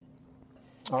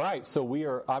All right, so we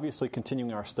are obviously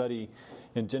continuing our study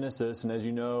in Genesis, and as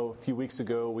you know, a few weeks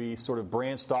ago we sort of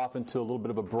branched off into a little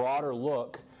bit of a broader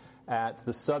look at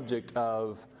the subject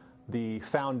of the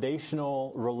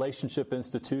foundational relationship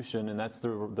institution, and that's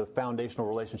the foundational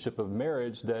relationship of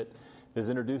marriage that is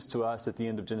introduced to us at the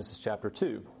end of Genesis chapter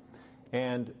 2.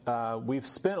 And we've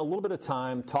spent a little bit of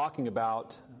time talking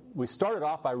about, we started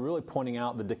off by really pointing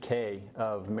out the decay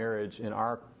of marriage in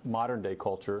our modern day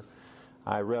culture.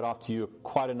 I read off to you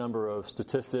quite a number of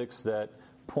statistics that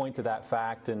point to that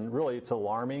fact, and really it's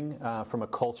alarming from a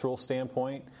cultural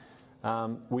standpoint.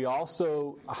 We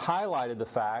also highlighted the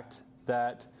fact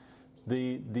that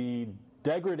the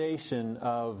degradation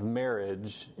of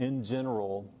marriage in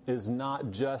general is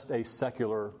not just a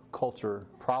secular culture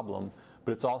problem,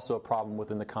 but it's also a problem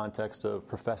within the context of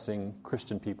professing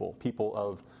Christian people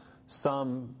of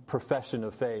some profession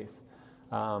of faith,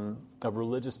 of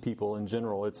religious people in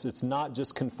general. It's not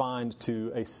just confined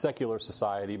to a secular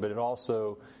society, but it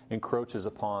also encroaches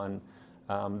upon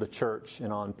the church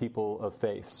and on people of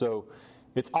faith. So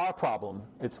it's our problem.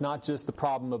 It's not just the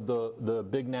problem of the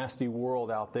big nasty world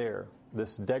out there.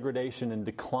 This degradation and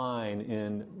decline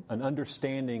in an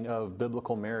understanding of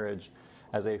biblical marriage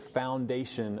as a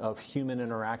foundation of human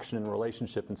interaction and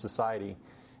relationship in society,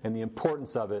 and the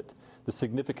importance of it, the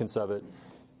significance of it,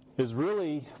 is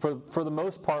really, for the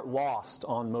most part, lost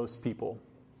on most people,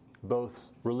 both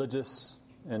religious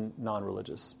and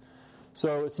non-religious.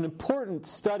 So it's an important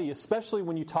study, especially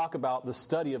when you talk about the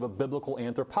study of a biblical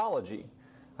anthropology.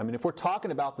 I mean, if we're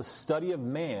talking about the study of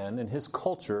man and his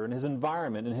culture and his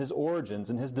environment and his origins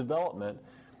and his development,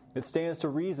 it stands to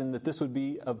reason that this would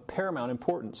be of paramount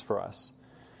importance for us.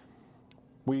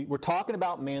 We're talking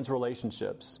about man's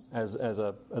relationships as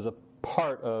a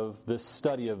part of this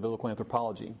study of biblical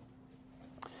anthropology.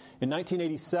 In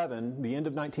 1987, the end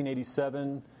of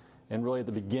 1987, and really at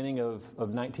the beginning of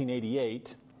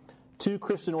 1988, two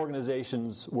Christian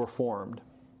organizations were formed.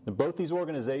 And both these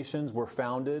organizations were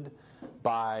founded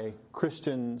by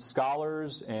Christian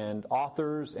scholars and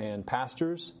authors and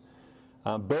pastors.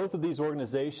 Both of these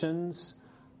organizations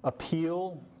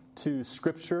appeal to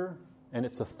Scripture and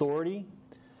its authority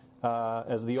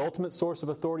as the ultimate source of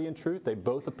authority and truth. They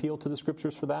both appeal to the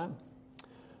Scriptures for that.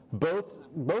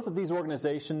 Both of these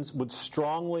organizations would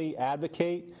strongly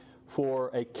advocate for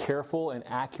a careful and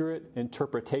accurate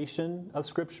interpretation of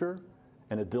Scripture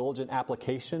and a diligent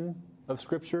application of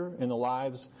Scripture in the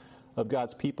lives of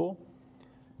God's people.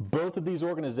 Both of these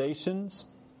organizations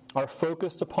are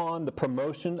focused upon the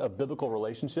promotion of biblical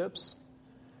relationships,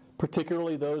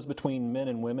 particularly those between men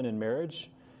and women in marriage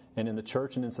and in the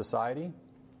church and in society.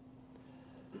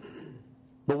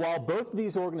 But while both of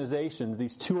these organizations,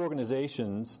 these two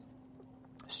organizations,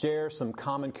 share some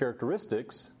common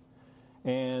characteristics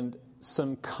and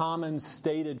some common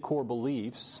stated core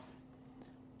beliefs,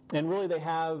 and really they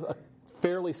have a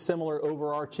fairly similar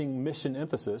overarching mission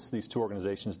emphasis, these two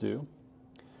organizations do,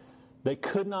 they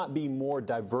could not be more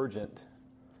divergent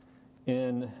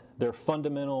in their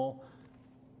fundamental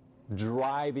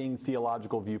driving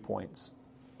theological viewpoints.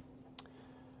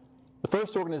 The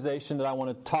first organization that I want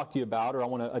to talk to you about, or I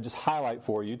want to just highlight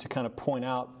for you to kind of point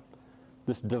out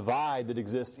this divide that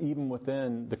exists even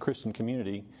within the Christian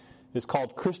community, is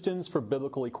called Christians for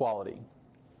Biblical Equality,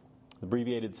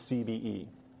 abbreviated CBE.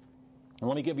 And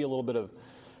let me give you a little bit of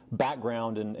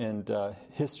background and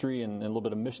history and a little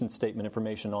bit of mission statement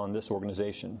information on this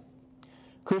organization.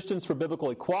 Christians for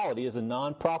Biblical Equality is a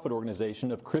nonprofit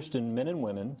organization of Christian men and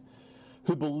women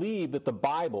who believe that the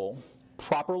Bible,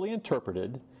 properly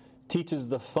interpreted, teaches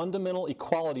the fundamental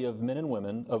equality of men and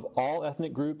women of all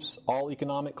ethnic groups, all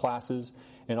economic classes,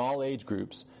 and all age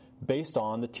groups based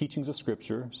on the teachings of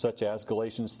Scripture, such as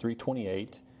Galatians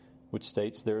 3:28, which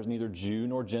states, "There is neither Jew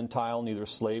nor Gentile, neither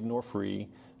slave nor free,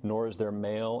 nor is there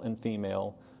male and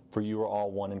female, for you are all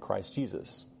one in Christ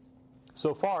Jesus."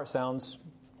 So far, sounds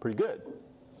pretty good.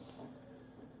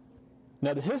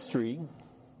 Now, the history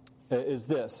is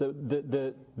this.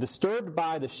 Disturbed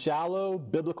by the shallow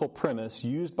biblical premise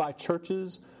used by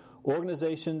churches,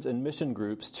 organizations, and mission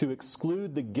groups to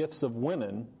exclude the gifts of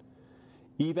women,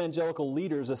 evangelical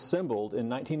leaders assembled in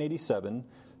 1987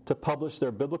 to publish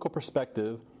their biblical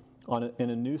perspective in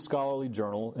a new scholarly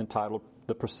journal entitled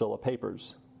The Priscilla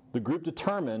Papers. The group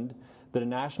determined that a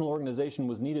national organization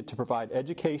was needed to provide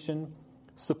education,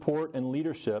 support, and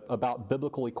leadership about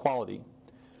biblical equality.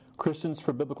 Christians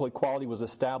for Biblical Equality was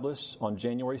established on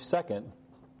January 2nd,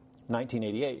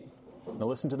 1988. Now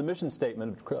listen to the mission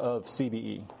statement of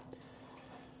CBE.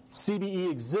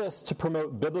 CBE exists to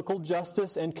promote biblical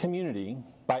justice and community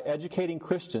by educating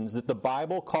Christians that the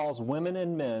Bible calls women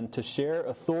and men to share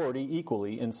authority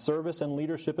equally in service and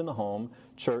leadership in the home,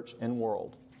 church, and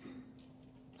world.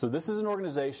 So this is an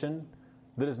organization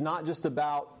that is not just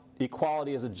about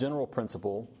equality as a general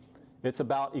principle. It's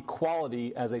about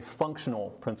equality as a functional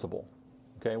principle.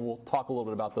 Okay, and we'll talk a little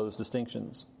bit about those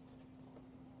distinctions.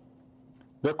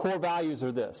 Their core values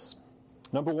are this.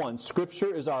 Number one,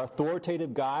 Scripture is our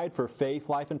authoritative guide for faith,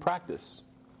 life, and practice.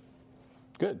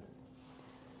 Good.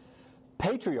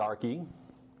 Patriarchy,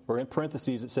 or in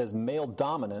parentheses it says male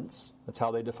dominance, that's how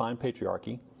they define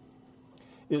patriarchy,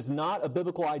 is not a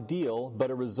biblical ideal but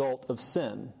a result of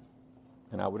sin.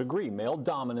 And I would agree, male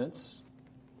dominance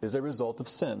is a result of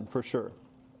sin, for sure.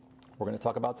 We're going to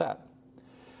talk about that.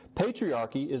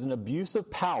 Patriarchy is an abuse of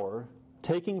power,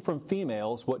 taking from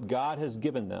females what God has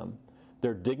given them,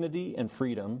 their dignity and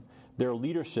freedom, their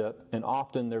leadership, and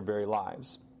often their very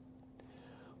lives.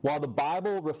 While the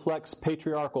Bible reflects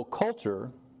patriarchal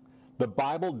culture, the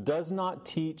Bible does not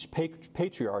teach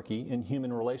patriarchy in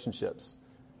human relationships.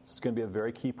 This is going to be a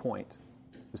very key point,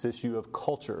 this issue of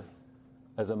culture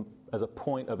as a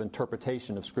point of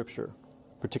interpretation of Scripture,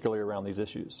 particularly around these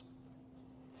issues.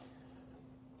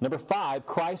 Number 5,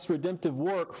 Christ's redemptive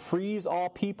work frees all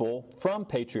people from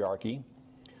patriarchy,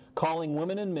 calling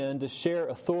women and men to share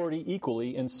authority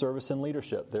equally in service and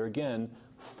leadership. There again,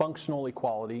 functional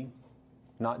equality,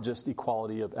 not just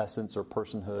equality of essence or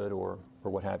personhood or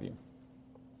what have you.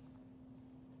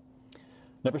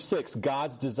 Number 6,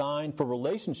 God's design for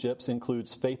relationships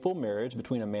includes faithful marriage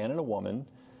between a man and a woman,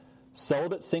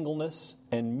 celibate singleness,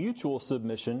 and mutual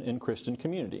submission in Christian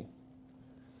community.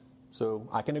 So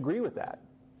I can agree with that.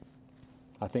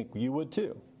 I think you would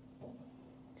too.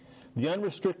 The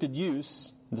unrestricted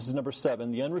use, this is number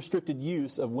 7, the unrestricted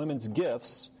use of women's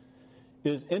gifts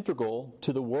is integral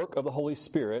to the work of the Holy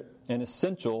Spirit and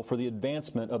essential for the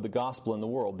advancement of the gospel in the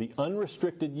world. The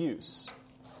unrestricted use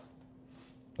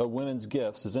of women's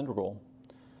gifts is integral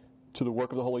to the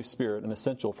work of the Holy Spirit and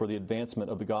essential for the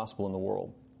advancement of the gospel in the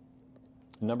world.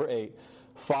 Number 8,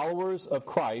 followers of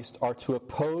Christ are to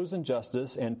oppose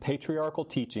injustice and patriarchal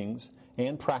teachings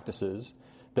and practices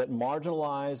that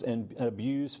marginalize and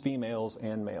abuse females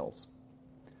and males.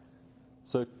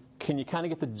 So can you kind of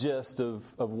get the gist of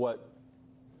what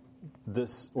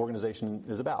this organization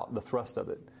is about, the thrust of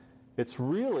it? It's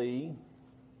really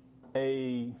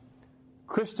a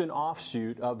Christian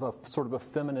offshoot of a sort of a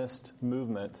feminist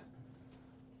movement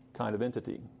kind of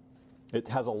entity. It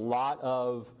has a lot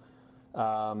of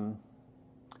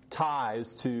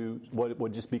ties to what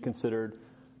would just be considered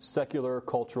secular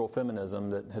cultural feminism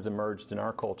that has emerged in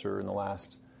our culture in the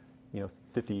last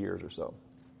 50 years or so.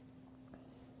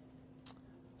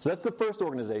 So that's the first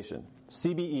organization,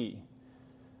 CBE,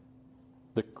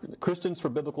 the Christians for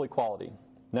Biblical Equality.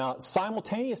 Now, almost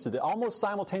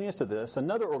simultaneous to this,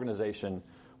 another organization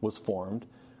was formed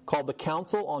called the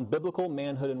Council on Biblical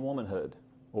Manhood and Womanhood,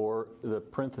 or the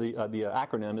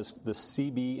acronym is the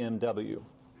CBMW.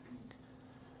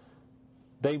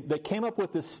 They came up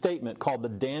with this statement called the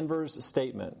Danvers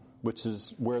Statement, which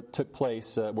is where it took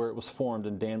place, where it was formed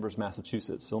in Danvers,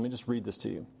 Massachusetts. So let me just read this to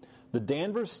you. The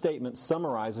Danvers Statement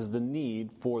summarizes the need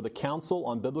for the Council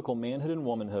on Biblical Manhood and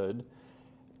Womanhood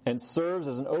and serves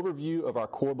as an overview of our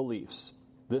core beliefs.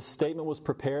 This statement was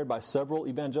prepared by several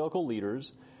evangelical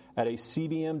leaders at a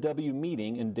CBMW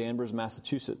meeting in Danvers,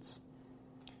 Massachusetts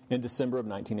in December of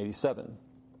 1987.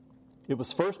 It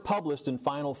was first published in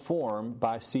final form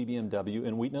by CBMW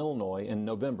in Wheaton, Illinois in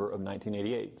November of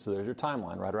 1988. So there's your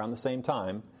timeline, right around the same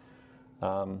time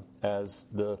as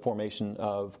the formation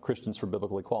of Christians for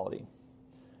Biblical Equality.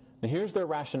 Now here's their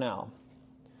rationale.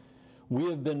 We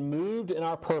have been moved in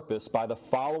our purpose by the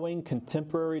following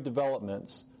contemporary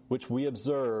developments which we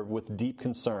observe with deep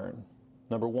concern.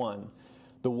 Number 1,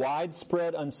 the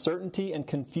widespread uncertainty and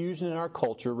confusion in our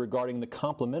culture regarding the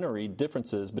complementary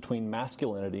differences between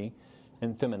masculinity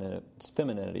and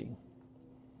femininity.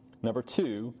 Number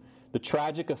 2, the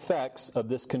tragic effects of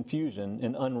this confusion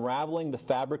in unraveling the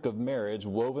fabric of marriage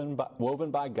woven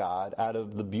by God out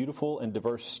of the beautiful and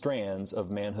diverse strands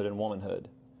of manhood and womanhood.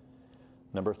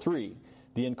 Number 3,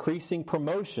 the increasing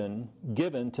promotion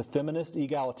given to feminist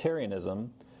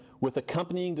egalitarianism with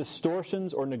accompanying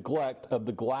distortions or neglect of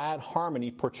the glad harmony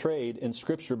portrayed in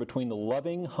Scripture between the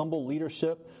loving, humble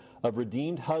leadership of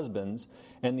redeemed husbands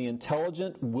and the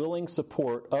intelligent, willing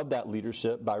support of that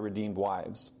leadership by redeemed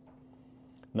wives.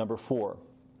 Number 4,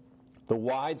 the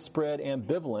widespread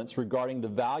ambivalence regarding the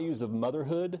values of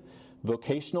motherhood,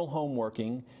 vocational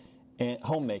homemaking,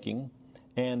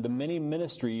 and the many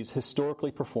ministries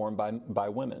historically performed by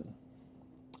women.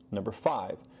 Number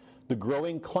 5, the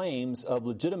growing claims of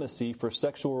legitimacy for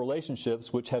sexual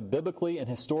relationships which have biblically and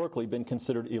historically been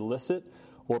considered illicit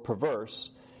or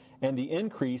perverse, and the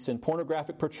increase in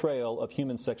pornographic portrayal of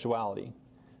human sexuality.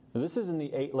 Now, this is in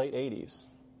the late 80s.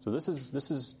 So this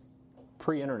is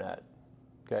pre-internet,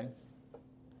 okay?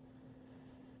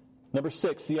 Number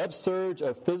 6, the upsurge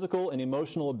of physical and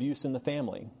emotional abuse in the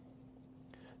family.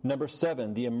 Number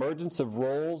 7, the emergence of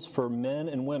roles for men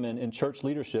and women in church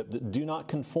leadership that do not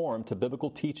conform to biblical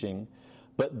teaching,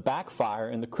 but backfire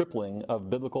in the crippling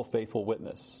of biblical faithful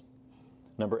witness.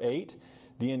 Number 8,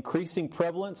 the increasing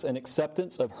prevalence and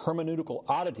acceptance of hermeneutical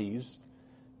oddities,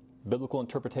 biblical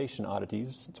interpretation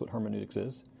oddities, that's what hermeneutics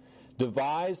is,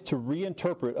 devised to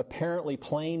reinterpret apparently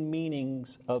plain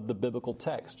meanings of the biblical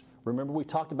text. Remember, we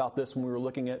talked about this when we were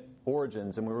looking at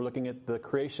origins and we were looking at the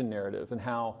creation narrative and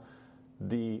how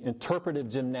the interpretive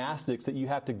gymnastics that you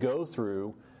have to go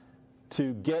through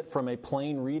to get from a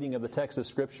plain reading of the text of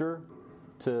Scripture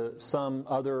to some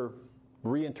other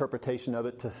reinterpretation of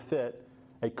it to fit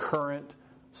a current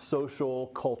social,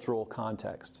 cultural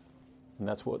context. And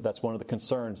that's one of the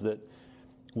concerns that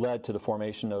led to the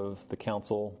formation of the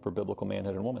Council for Biblical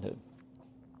Manhood and Womanhood.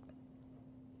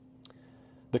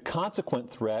 The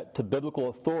consequent threat to biblical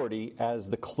authority as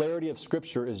the clarity of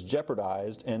Scripture is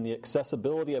jeopardized and the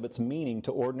accessibility of its meaning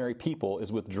to ordinary people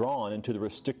is withdrawn into the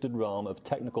restricted realm of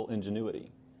technical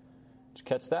ingenuity. Did you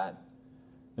catch that?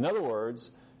 In other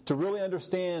words, to really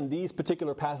understand these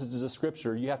particular passages of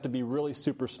Scripture, you have to be really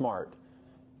super smart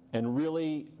and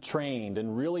really trained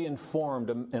and really informed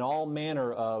in all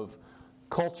manner of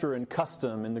culture and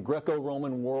custom in the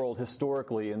Greco-Roman world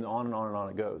historically, and on and on and on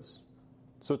it goes.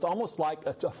 So it's almost like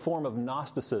a form of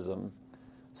Gnosticism,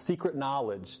 secret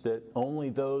knowledge that only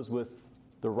those with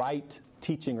the right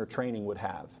teaching or training would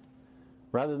have,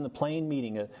 rather than the plain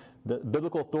meaning, the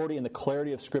biblical authority and the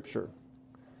clarity of Scripture.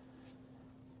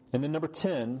 And then number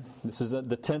 10, this is the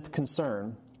 10th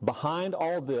concern, behind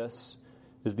all this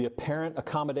is the apparent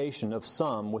accommodation of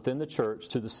some within the church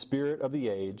to the spirit of the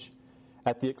age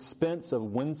at the expense of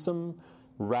winsome,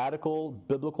 radical,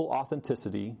 biblical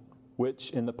authenticity,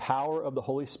 which in the power of the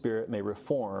Holy Spirit may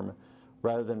reform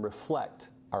rather than reflect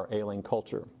our ailing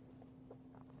culture.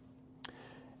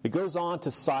 It goes on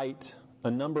to cite a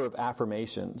number of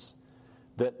affirmations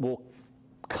that will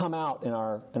come out in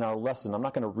our lesson. I'm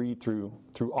not going to read through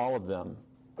all of them,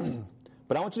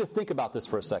 but I want you to think about this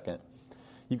for a second.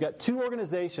 You've got two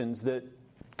organizations that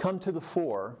come to the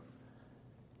fore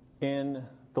in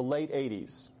the late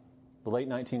 80s, the late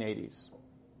 1980s.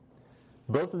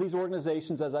 Both of these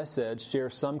organizations, as I said, share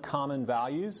some common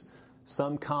values,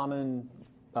 some common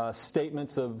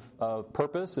statements of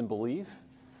purpose and belief,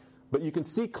 but you can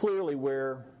see clearly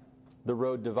where the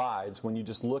road divides when you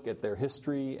just look at their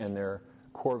history and their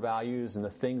core values and the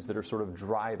things that are sort of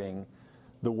driving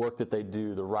the work that they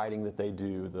do, the writing that they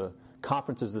do, the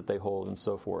conferences that they hold, and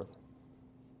so forth.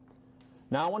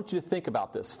 Now I want you to think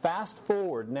about this. Fast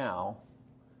forward now.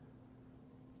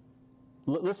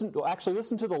 Listen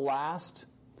to the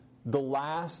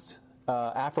last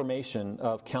affirmation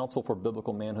of Council for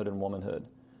Biblical Manhood and Womanhood.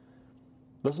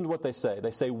 Listen to what they say.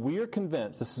 They say, we're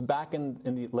convinced, this is back in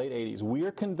the late 80s, we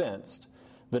are convinced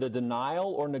that a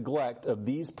denial or neglect of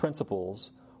these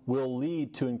principles will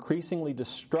lead to increasingly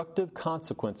destructive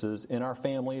consequences in our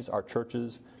families, our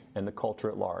churches, and the culture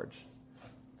at large.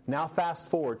 Now fast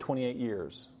forward 28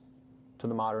 years to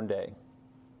the modern day.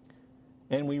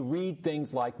 And we read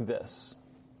things like this.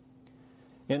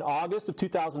 In August of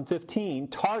 2015,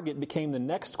 Target became the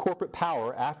next corporate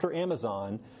power after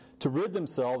Amazon to rid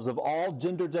themselves of all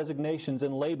gender designations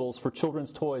and labels for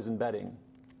children's toys and bedding.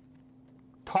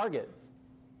 Target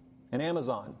and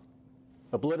Amazon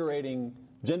obliterating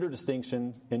gender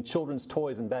distinction in children's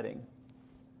toys and bedding.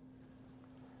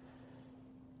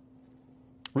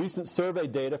 Recent survey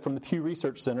data from the Pew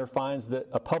Research Center finds that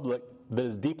a public that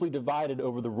is deeply divided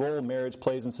over the role marriage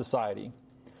plays in society.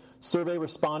 Survey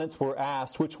respondents were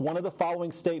asked which one of the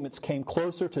following statements came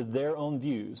closer to their own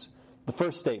views. The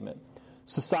first statement,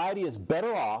 society is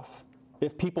better off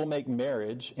if people make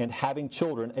marriage and having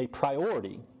children a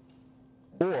priority.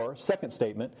 Or, second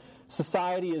statement,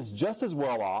 society is just as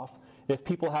well off if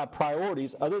people have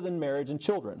priorities other than marriage and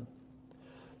children.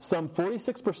 Some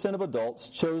 46% of adults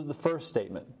chose the first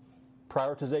statement,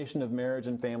 prioritization of marriage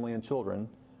and family and children.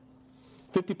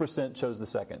 50% chose the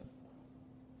second.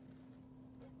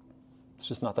 It's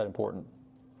just not that important.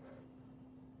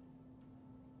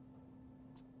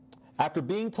 After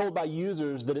being told by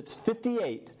users that it's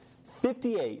 58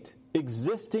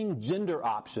 existing gender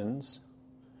options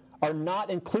are not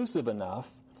inclusive enough,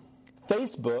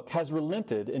 Facebook has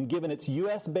relented and given its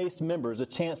U.S.-based members a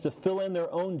chance to fill in their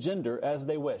own gender as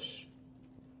they wish.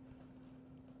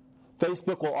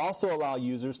 Facebook will also allow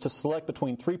users to select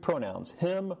between 3 pronouns: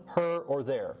 him, her, or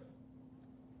their.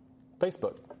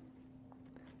 Facebook.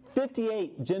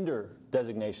 58 gender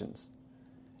designations.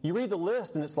 You read the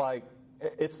list and it's like,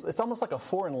 it's almost like a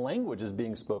foreign language is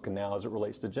being spoken now as it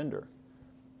relates to gender.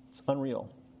 It's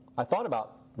unreal. I thought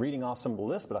about reading off some of the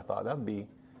list, but I thought that would be,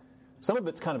 some of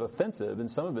it's kind of offensive and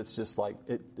some of it's just like,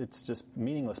 it's just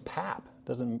meaningless pap.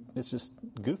 It's just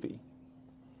goofy.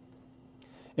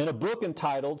 In a book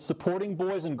entitled Supporting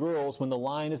Boys and Girls When the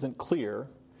Line Isn't Clear,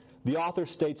 the author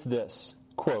states this,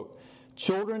 quote,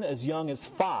 "Children as young as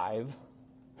 5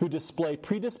 who display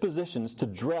predispositions to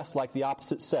dress like the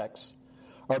opposite sex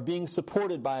are being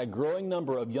supported by a growing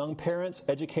number of young parents,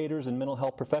 educators, and mental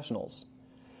health professionals.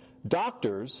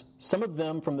 Doctors, some of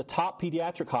them from the top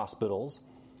pediatric hospitals,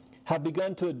 have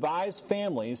begun to advise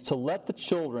families to let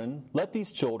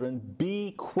these children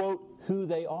be, quote, who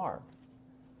they are,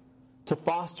 to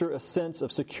foster a sense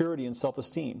of security and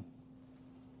self-esteem.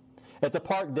 At the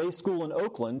Park Day School in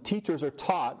Oakland, teachers are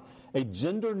taught a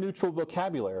gender-neutral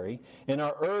vocabulary and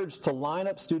are urged to line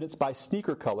up students by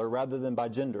sneaker color rather than by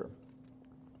gender."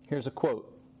 Here's a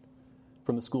quote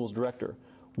from the school's director.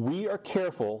 "We are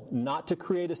careful not to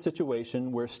create a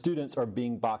situation where students are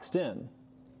being boxed in.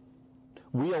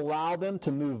 We allow them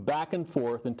to move back and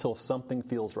forth until something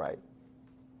feels right."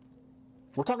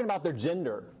 We're talking about their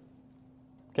gender.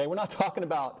 Okay, we're not talking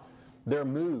about their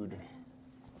mood.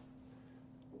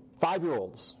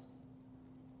 5-year-olds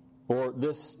or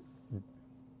this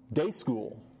day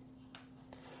school.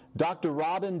 Dr.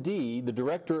 Robin D., the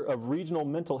director of regional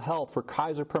mental health for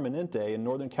Kaiser Permanente in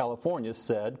Northern California,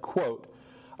 said, quote,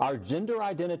 "Our gender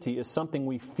identity is something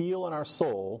we feel in our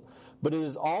soul, but it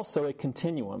is also a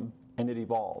continuum and it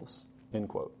evolves," end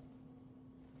quote.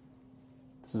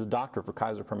 This is a doctor for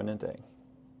Kaiser Permanente.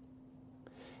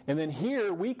 And then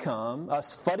here we come,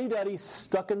 us fuddy-duddy,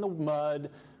 stuck in the mud,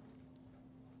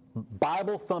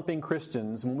 Bible-thumping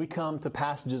Christians, when we come to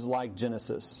passages like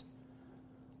Genesis.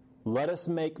 "Let us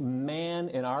make man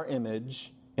in our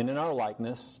image and in our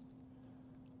likeness.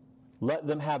 Let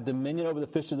them have dominion over the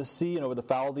fish of the sea and over the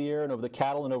fowl of the air and over the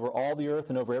cattle and over all the earth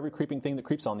and over every creeping thing that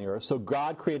creeps on the earth." So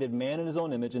God created man in his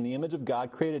own image. In the image of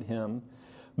God created him.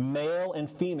 Male and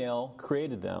female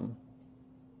created them.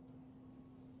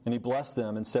 And he blessed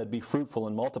them and said, "Be fruitful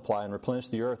and multiply and replenish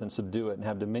the earth and subdue it and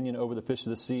have dominion over the fish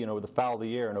of the sea and over the fowl of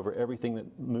the air and over everything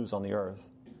that moves on the earth."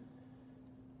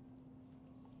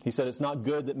 He said, "It's not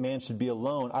good that man should be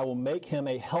alone. I will make him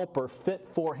a helper fit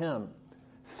for him."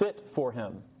 Fit for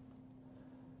him.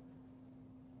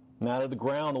 And out of the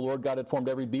ground the Lord God had formed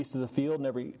every beast of the field and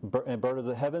every bird of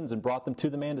the heavens and brought them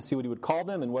to the man to see what he would call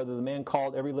them, and whether the man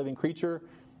called every living creature,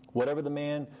 whatever the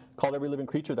man called every living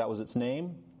creature, that was its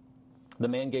name. The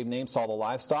man gave names to all the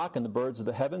livestock and the birds of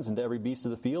the heavens and to every beast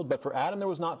of the field. But for Adam there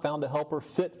was not found a helper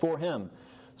fit for him.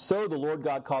 So the Lord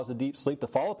God caused a deep sleep to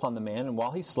fall upon the man, and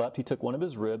while he slept he took one of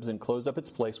his ribs and closed up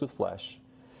its place with flesh.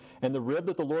 And the rib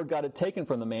that the Lord God had taken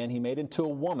from the man he made into a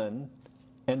woman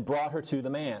and brought her to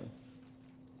the man.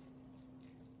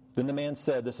 Then the man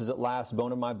said, "This is at last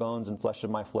bone of my bones and flesh of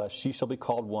my flesh. She shall be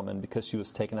called woman because she was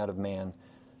taken out of man.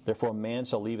 Therefore a man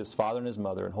shall leave his father and his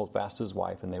mother and hold fast to his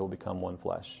wife, and they will become one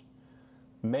flesh."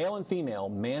 Male and female,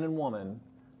 man and woman,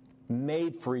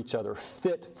 made for each other,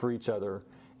 fit for each other,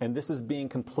 and this is being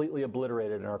completely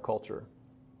obliterated in our culture.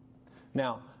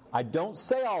 Now, I don't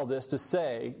say all this to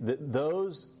say that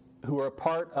those who are a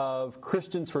part of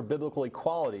Christians for Biblical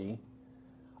Equality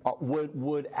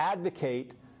would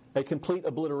advocate a complete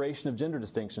obliteration of gender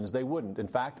distinctions. They wouldn't. In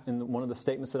fact, in one of the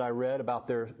statements that I read about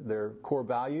their core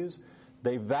values,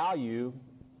 they value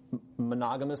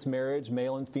monogamous marriage,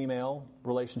 male and female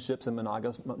relationships, and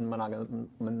monogamous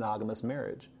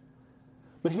marriage.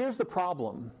 But here's the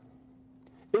problem.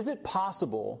 Is it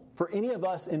possible for any of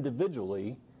us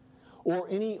individually or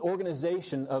any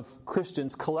organization of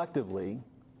Christians collectively,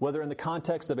 whether in the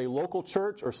context of a local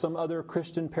church or some other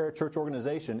Christian parachurch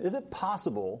organization, is it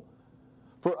possible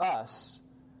for us,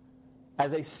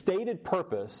 as a stated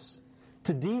purpose,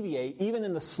 to deviate even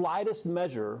in the slightest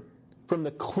measure from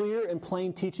the clear and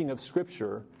plain teaching of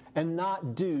Scripture and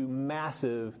not do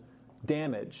massive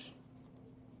damage,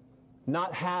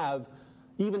 not have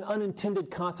even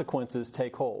unintended consequences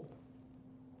take hold?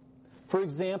 For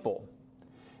example,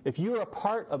 if you're a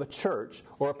part of a church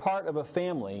or a part of a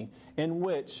family in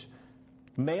which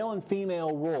male and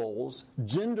female roles,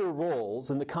 gender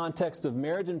roles in the context of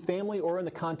marriage and family or in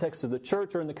the context of the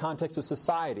church or in the context of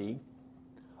society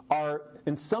are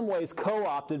in some ways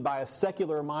co-opted by a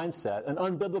secular mindset, an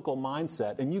unbiblical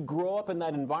mindset, and you grow up in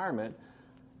that environment,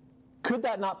 could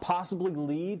that not possibly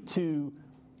lead to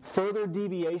further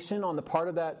deviation on the part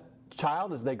of that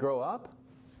child as they grow up?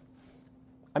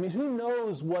 I mean, who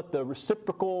knows what the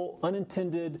reciprocal,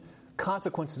 unintended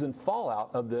consequences and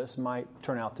fallout of this might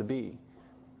turn out to be,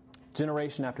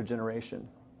 generation after generation.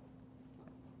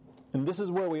 And this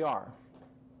is where we are.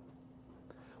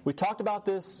 We talked about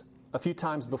this a few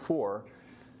times before.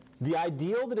 The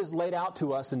ideal that is laid out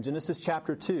to us in Genesis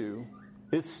chapter 2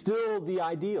 is still the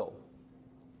ideal.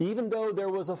 Even though there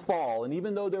was a fall, and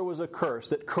even though there was a curse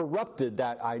that corrupted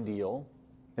that ideal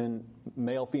in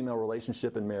male-female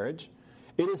relationship and marriage,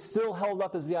 it is still held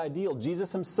up as the ideal.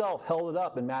 Jesus himself held it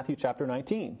up in Matthew chapter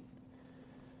 19.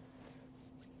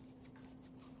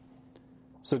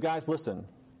 So guys, listen.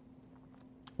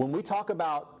 When we talk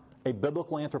about a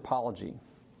biblical anthropology,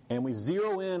 and we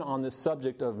zero in on this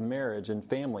subject of marriage and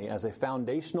family as a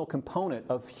foundational component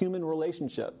of human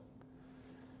relationship,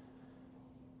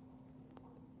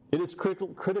 it is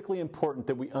critically important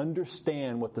that we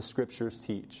understand what the Scriptures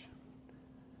teach.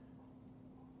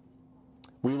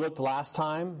 We looked last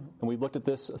time, and we looked at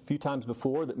this a few times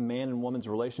before, that man and woman's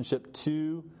relationship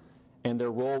to and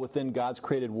their role within God's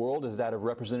created world is that of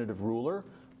representative ruler,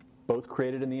 both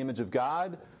created in the image of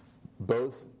God,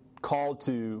 both called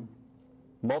to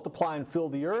multiply and fill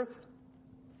the earth.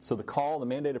 So the call, the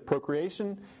mandate of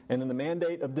procreation, and then the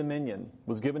mandate of dominion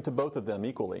was given to both of them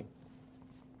equally.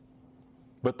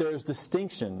 But there's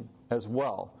distinction as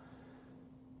well.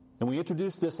 And we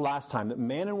introduced this last time, that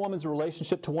man and woman's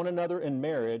relationship to one another in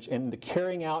marriage and the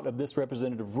carrying out of this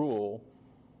representative rule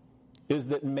is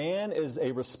that man is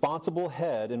a responsible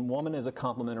head and woman is a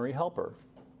complementary helper.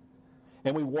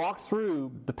 And we walked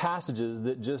through the passages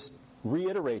that just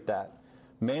reiterate that.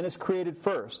 Man is created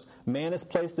first. Man is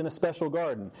placed in a special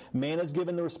garden. Man is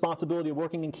given the responsibility of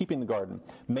working and keeping the garden.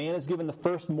 Man is given the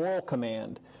first moral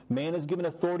command. Man is given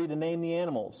authority to name the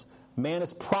animals. Man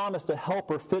is promised a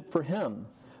helper fit for him.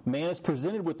 Man is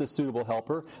presented with this suitable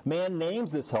helper. Man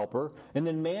names this helper. And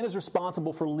then man is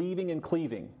responsible for leaving and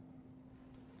cleaving.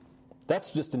 That's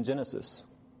just in Genesis.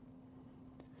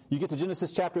 You get to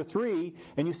Genesis chapter 3,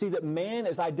 and you see that man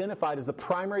is identified as the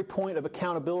primary point of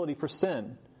accountability for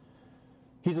sin.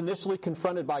 He's initially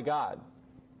confronted by God,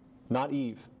 not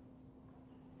Eve.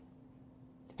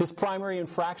 His primary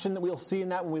infraction, that we'll see in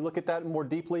that when we look at that more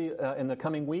deeply in the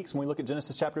coming weeks, when we look at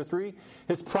Genesis chapter 3,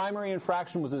 his primary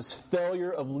infraction was his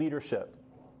failure of leadership,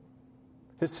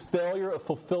 his failure of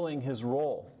fulfilling his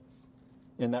role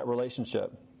in that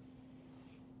relationship.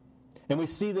 And we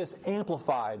see this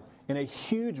amplified in a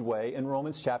huge way in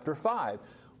Romans chapter 5,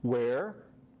 where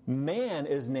man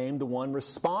is named the one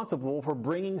responsible for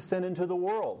bringing sin into the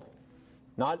world.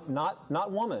 Not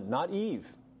woman, not Eve.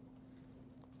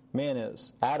 Man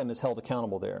is. Adam is held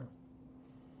accountable there.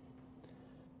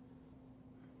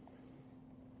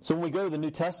 So when we go to the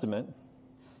New Testament,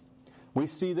 we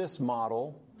see this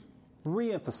model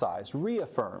re-emphasized,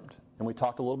 reaffirmed. And we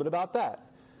talked a little bit about that.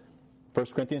 1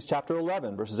 Corinthians chapter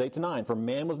 11, verses 8 to 9. For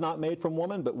man was not made from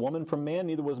woman, but woman from man.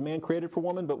 Neither was man created for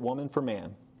woman, but woman for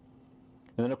man.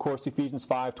 And then, of course, Ephesians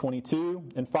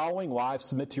 5:22 and following, wives,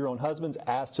 submit to your own husbands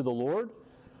as to the Lord.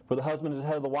 For the husband is the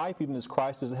head of the wife, even as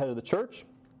Christ is the head of the church.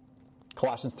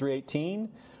 Colossians 3:18,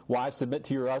 wives, submit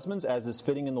to your husbands as is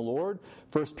fitting in the Lord.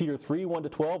 1 Peter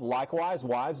 3:1-12, likewise,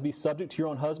 wives, be subject to your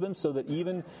own husbands, so that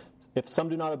even if some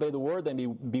do not obey the word, they may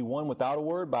be won without a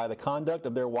word by the conduct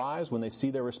of their wives when they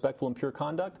see their respectful and pure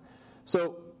conduct.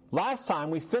 So last time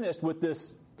we finished with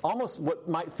this almost what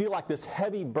might feel like this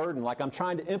heavy burden, like I'm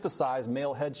trying to emphasize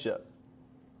male headship.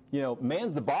 You know,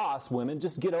 man's the boss, women,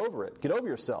 just get over it. Get over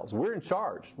yourselves. We're in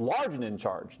charge, large and in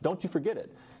charge. Don't you forget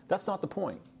it. That's not the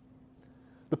point.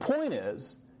 The point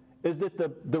is that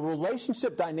the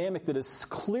relationship dynamic that is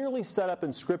clearly set up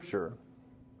in Scripture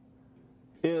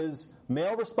is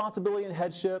male responsibility and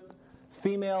headship,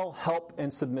 female help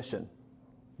and submission.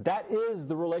 That is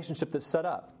the relationship that's set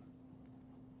up.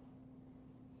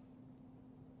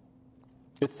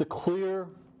 It's the clear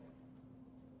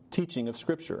teaching of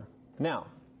Scripture. Now,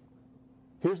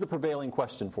 here's the prevailing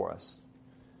question for us.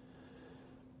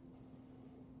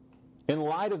 In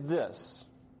light of this,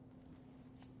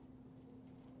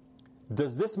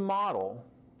 does this model,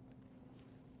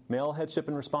 male headship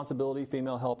and responsibility,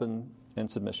 female help and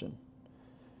submission,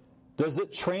 does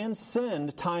it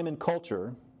transcend time and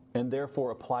culture and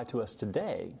therefore apply to us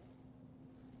today?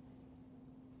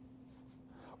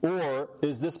 Or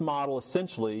is this model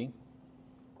essentially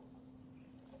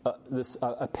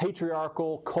a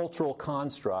patriarchal cultural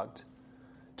construct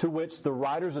to which the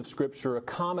writers of Scripture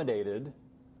accommodated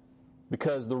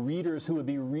because the readers who would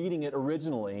be reading it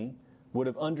originally would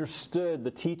have understood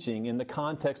the teaching in the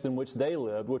context in which they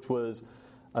lived, which was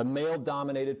a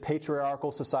male-dominated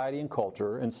patriarchal society and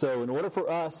culture. And so in order for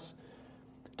us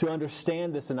to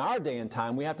understand this in our day and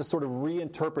time, we have to sort of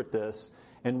reinterpret this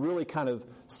and really kind of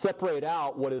separate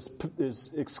out what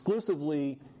is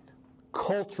exclusively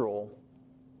cultural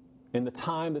in the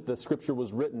time that the Scripture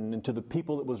was written and to the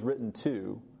people it was written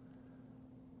to.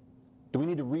 Do we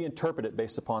need to reinterpret it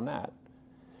based upon that?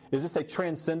 Is this a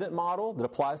transcendent model that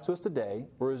applies to us today,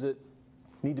 or does it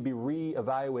need to be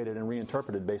reevaluated and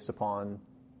reinterpreted based upon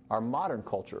our modern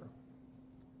culture?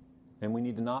 And we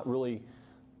need to not really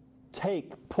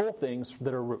pull things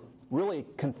that are really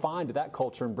confined to that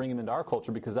culture and bring them into our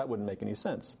culture, because that wouldn't make any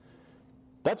sense.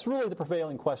 That's really the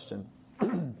prevailing question.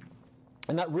 And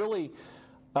that really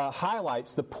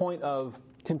highlights the point of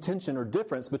contention or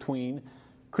difference between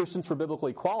Christians for Biblical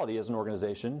Equality as an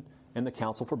organization and the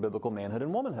Council for Biblical Manhood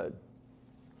and Womanhood.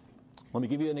 Let me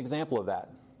give you an example of that.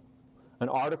 An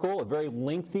article, a very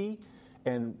lengthy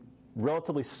and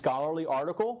relatively scholarly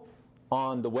article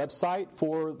on the website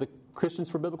for the Christians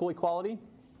for Biblical Equality.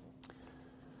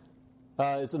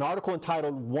 It's an article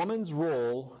entitled "Woman's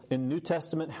Role in New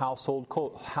Testament Household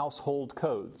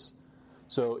Codes."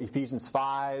 So Ephesians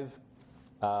 5,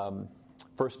 1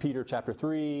 Peter chapter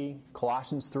 3,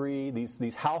 Colossians 3,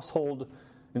 these household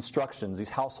instructions, these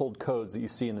household codes that you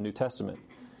see in the New Testament.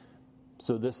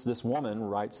 So this woman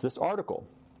writes this article.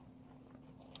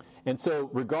 And so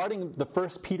regarding the 1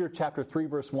 Peter chapter 3,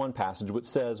 verse 1 passage, which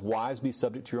says, "Wives, be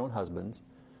subject to your own husbands,"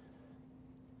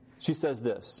 she says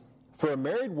this: "For a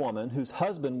married woman whose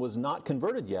husband was not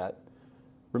converted yet,"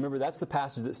 remember that's the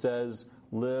passage that says,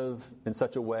 "Live in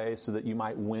such a way so that you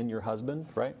might win your husband,"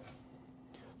 right?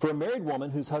 "For a married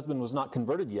woman whose husband was not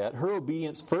converted yet, her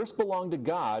obedience first belonged to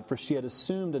God, for she had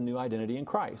assumed a new identity in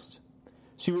Christ.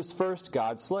 She was first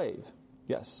God's slave."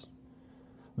 Yes.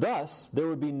 "Thus, there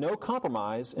would be no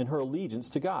compromise in her allegiance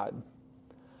to God.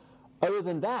 Other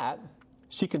than that,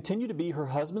 she continued to be her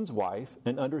husband's wife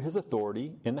and under his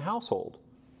authority in the household."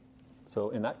 So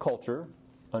in that culture,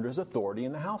 under his authority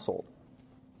in the household.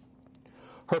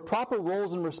 "Her proper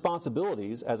roles and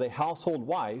responsibilities as a household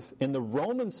wife in the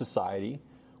Roman society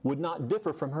would not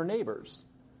differ from her neighbors."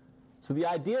 So the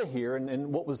idea here,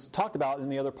 and what was talked about in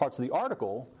the other parts of the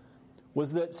article,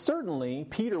 was that certainly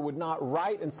Peter would not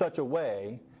write in such a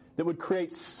way that would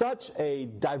create such a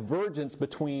divergence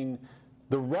between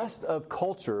the rest of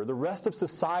culture, the rest of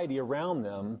society around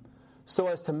them, so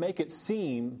as to make it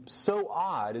seem so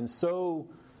odd and so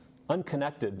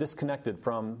disconnected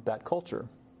from that culture.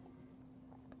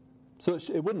 So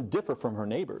it wouldn't differ from her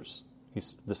neighbors,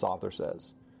 this author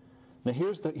says. Now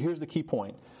here's the key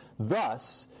point.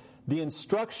 "Thus, the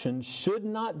instruction should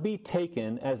not be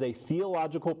taken as a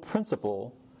theological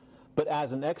principle, but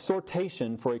as an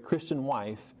exhortation for a Christian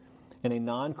wife and a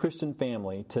non-Christian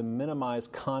family to minimize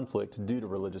conflict due to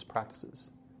religious practices."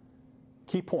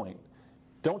 Key point.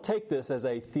 Don't take this as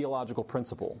a theological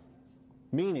principle,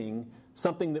 meaning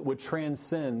something that would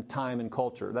transcend time and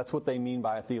culture. That's what they mean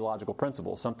by a theological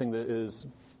principle, something that is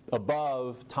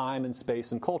above time and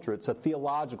space and culture. It's a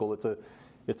theological,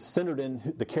 it's centered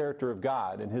in the character of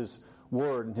God and His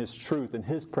Word and His truth and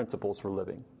His principles for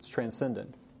living. It's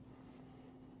transcendent.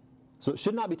 So it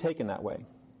should not be taken that way.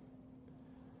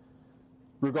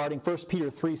 Regarding 1 Peter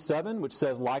 3:7, which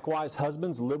says, "Likewise,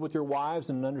 husbands, live with your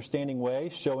wives in an understanding way,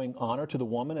 showing honor to the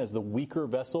woman as the weaker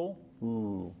vessel."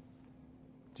 Ooh.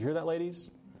 Did you hear that,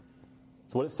 ladies?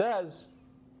 That's what it says.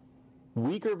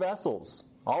 Weaker vessels.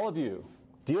 All of you.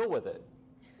 Deal with it.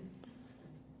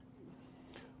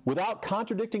 "Without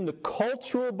contradicting the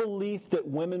cultural belief that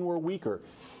women were weaker."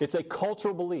 It's a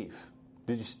cultural belief.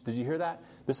 Did you hear that?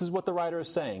 This is what the writer is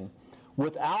saying.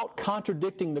 Without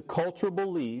contradicting the cultural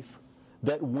belief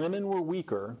that women were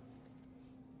weaker,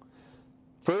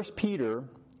 1 Peter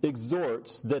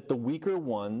exhorts that the weaker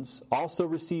ones also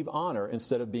receive honor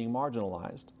instead of being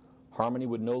marginalized. Harmony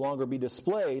would no longer be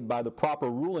displayed by the proper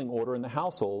ruling order in the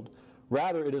household.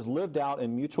 Rather, it is lived out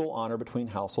in mutual honor between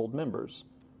household members.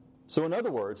 So in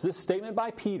other words, this statement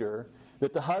by Peter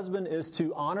that the husband is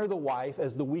to honor the wife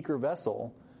as the weaker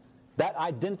vessel, that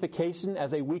identification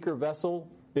as a weaker vessel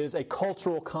is a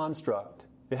cultural construct.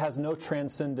 It has no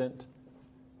transcendent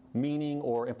meaning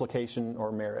or implication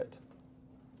or merit.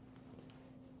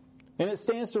 And it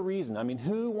stands to reason. I mean,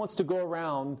 who wants to go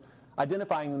around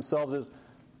identifying themselves as,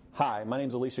 "Hi, my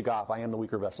name's Alicia Goff. I am the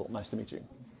weaker vessel. Nice to meet you."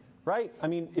 Right? I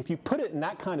mean, if you put it in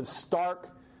that kind of stark,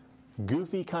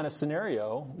 goofy kind of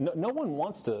scenario, no one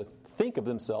wants to think of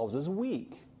themselves as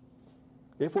weak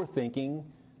if we're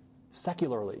thinking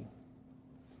secularly.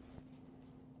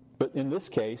 But in this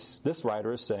case, this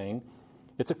writer is saying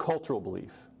it's a cultural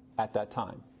belief at that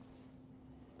time.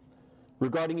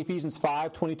 Regarding Ephesians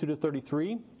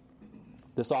 5:22-33,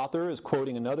 this author is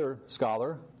quoting another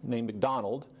scholar named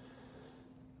MacDonald.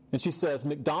 And she says,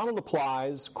 MacDonald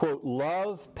applies, quote,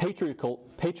 love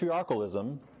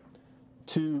patriarchalism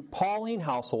to Pauline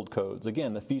household codes.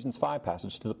 Again, the Ephesians 5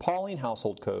 passage, to the Pauline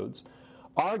household codes,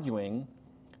 arguing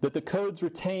that the codes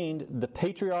retained the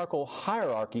patriarchal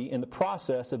hierarchy in the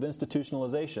process of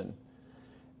institutionalization.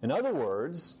 In other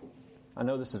words, I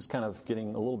know this is kind of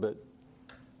getting a little bit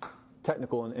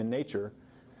technical in nature,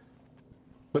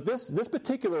 but this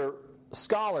particular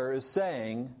scholar is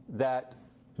saying that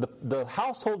the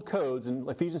household codes in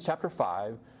Ephesians chapter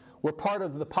 5 were part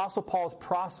of the Apostle Paul's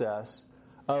process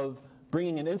of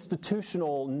bringing an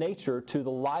institutional nature to the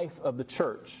life of the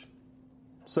church.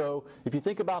 So if you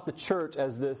think about the church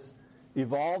as this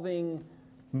evolving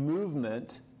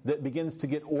movement that begins to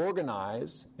get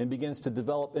organized and begins to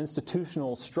develop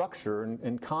institutional structure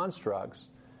and constructs,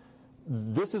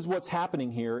 this is what's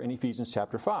happening here in Ephesians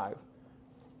chapter 5.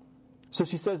 So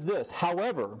she says this,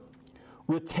 however,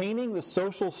 retaining the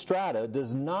social strata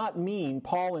does not mean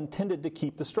Paul intended to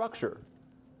keep the structure.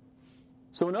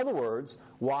 So in other words,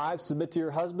 wives, submit to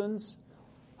your husbands.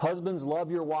 Husbands,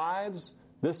 love your wives.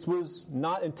 This was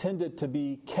not intended to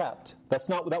be kept.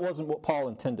 That wasn't what Paul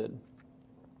intended.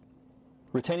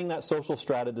 Retaining that social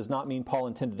strata does not mean Paul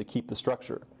intended to keep the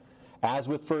structure. As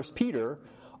with 1 Peter,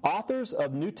 authors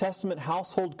of New Testament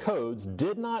household codes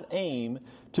did not aim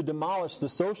to demolish the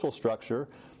social structure,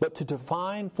 but to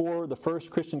define for the first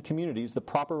Christian communities the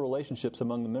proper relationships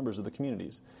among the members of the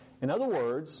communities. In other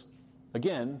words,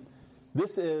 again,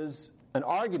 this is an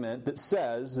argument that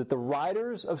says that the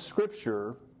writers of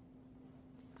Scripture,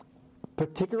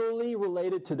 particularly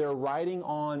related to their writing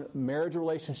on marriage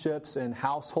relationships and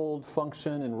household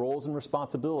function and roles and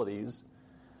responsibilities,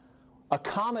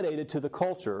 accommodated to the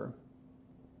culture.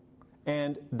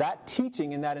 And that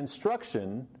teaching and that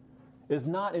instruction is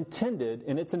not intended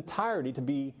in its entirety to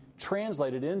be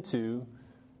translated into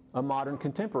a modern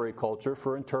contemporary culture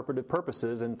for interpretive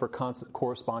purposes and for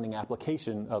corresponding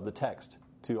application of the text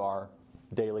to our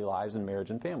daily lives in marriage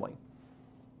and family.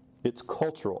 It's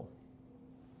cultural.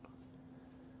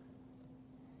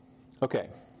 Okay.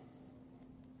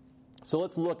 So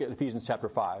let's look at Ephesians chapter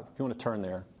 5. If you want to turn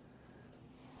there.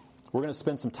 We're going to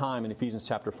spend some time in Ephesians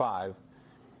chapter 5.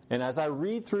 And as I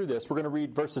read through this, we're going to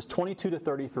read verses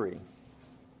 22-33.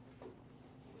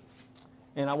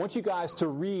 And I want you guys to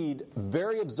read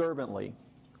very observantly,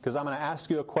 because I'm going to ask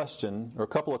you a question, or a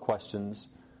couple of questions,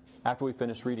 after we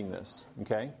finish reading this.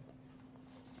 Okay?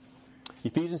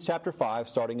 Ephesians chapter 5,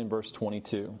 starting in verse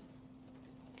 22.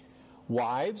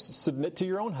 Wives, submit to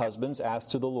your own husbands as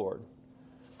to the Lord.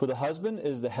 For the husband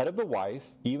is the head of the wife,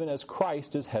 even as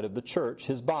Christ is head of the church,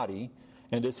 his body,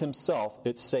 and is himself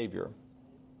its Savior.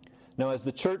 Now, as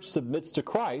the church submits to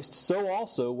Christ, so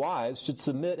also wives should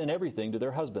submit in everything to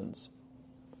their husbands.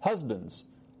 Husbands,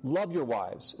 love your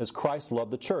wives, as Christ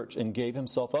loved the church and gave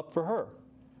himself up for her,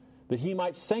 that he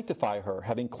might sanctify her,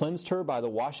 having cleansed her by the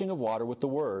washing of water with the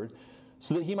word,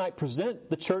 so that he might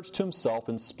present the church to himself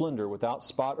in splendor, without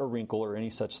spot or wrinkle or any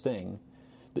such thing,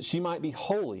 that she might be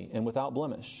holy and without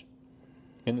blemish.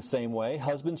 In the same way,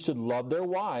 husbands should love their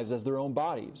wives as their own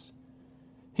bodies.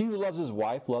 He who loves his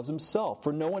wife loves himself,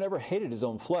 for no one ever hated his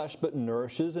own flesh, but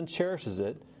nourishes and cherishes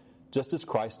it, just as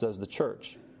Christ does the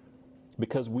church,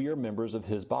 because we are members of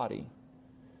his body.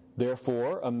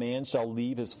 Therefore, a man shall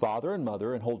leave his father and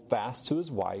mother and hold fast to his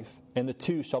wife, and the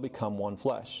two shall become one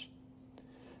flesh.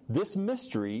 This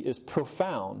mystery is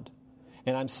profound,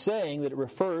 and I'm saying that it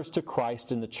refers to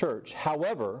Christ and the church.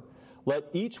 However, let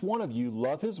each one of you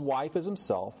love his wife as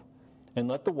himself, and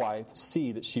let the wife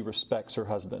see that she respects her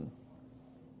husband.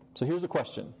 So here's the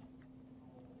question.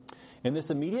 In this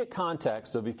immediate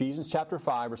context of Ephesians chapter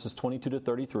 5, verses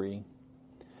 22-33,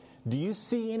 do you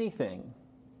see anything,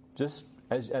 just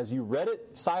as you read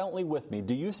it silently with me,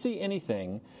 do you see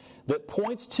anything that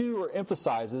points to or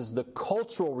emphasizes the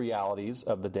cultural realities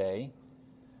of the day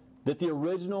that the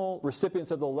original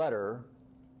recipients of the letter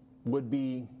would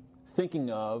be thinking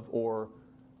of or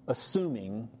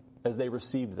assuming as they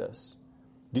received this?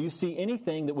 Do you see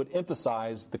anything that would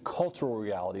emphasize the cultural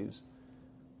realities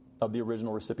of the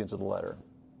original recipients of the letter?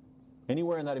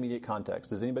 Anywhere in that immediate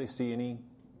context, does anybody see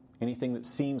anything that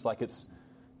seems like it's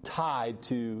tied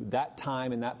to that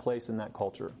time and that place and that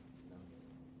culture?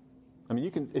 I mean,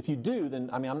 you can. If you do, then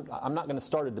I'm not going to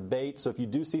start a debate. So if you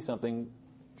do see something,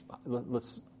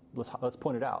 let's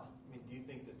point it out. I mean, do you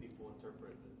think that people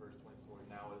interpret the verse 24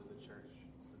 now as the church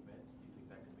submits? Do you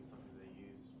think that could be something they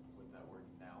use with that word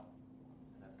now?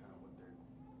 And that's kind of what they're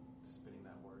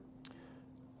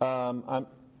I'm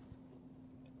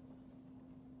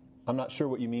not sure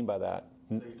what you mean by that.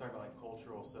 So you're talking about like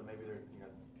cultural, so maybe they're,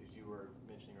 because you were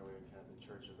mentioning earlier kind of the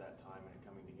church of that time and it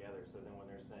coming together. So then when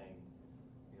they're saying,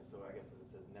 so I guess as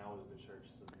it says, now as the church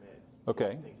submits, Okay.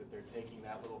 I think that they're taking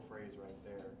that little phrase right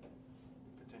there,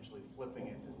 potentially flipping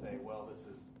it to say, well, this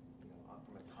is,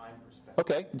 from a time perspective.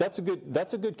 Okay,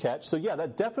 that's a good catch. So yeah,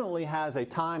 that definitely has a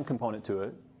time component to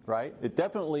it, right? It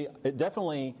definitely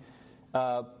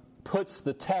puts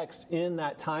the text in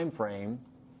that time frame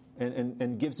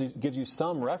and gives you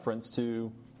some reference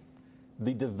to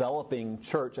the developing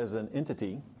church as an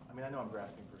entity. I mean, I know I'm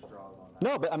grasping for straws on that.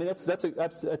 No, but I mean that's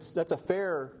a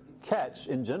fair catch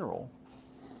in general.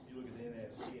 You look at the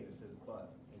NASB and it says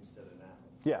 "but" instead of "now."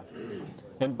 Yeah,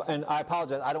 and I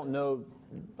apologize. I don't know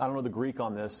the Greek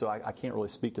on this, so I can't really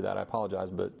speak to that. I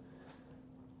apologize. But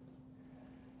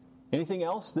anything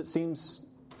else that seems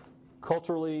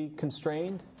culturally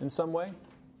constrained in some way?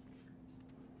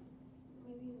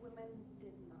 Maybe women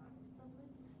did not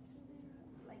submit to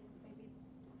their, like maybe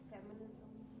feminism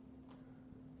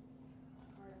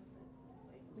part of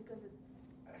it, because it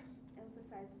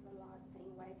emphasizes a lot saying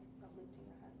wives submit to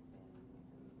your husbands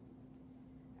and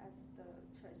as the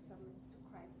church submits to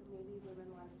Christ. So maybe women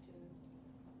wanted to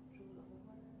rule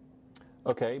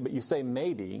over. Okay, but you say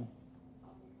maybe.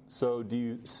 So do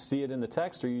you see it in the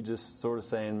text, or are you just sort of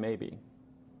saying maybe? Do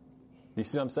you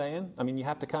see what I'm saying? I mean, you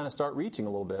have to kind of start reaching a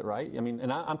little bit, right? I mean,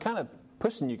 and I'm kind of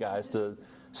pushing you guys to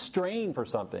strain for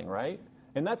something, right?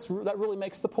 And that really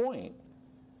makes the point.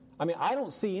 I mean, I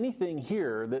don't see anything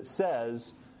here that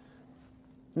says.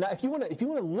 Now, if you want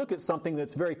to look at something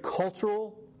that's very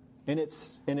cultural in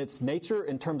its nature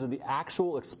in terms of the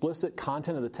actual explicit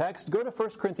content of the text, go to 1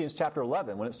 Corinthians chapter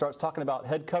 11 when it starts talking about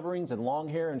head coverings and long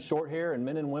hair and short hair and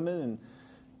men and women,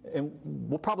 and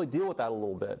we'll probably deal with that a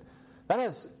little bit. That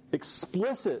has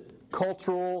explicit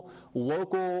cultural,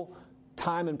 local,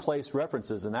 time and place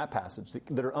references in that passage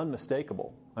that are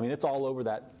unmistakable. I mean, it's all over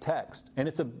that text, and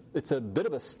it's a bit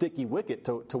of a sticky wicket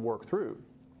to work through,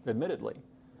 admittedly.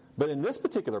 But in this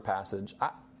particular passage,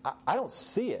 I don't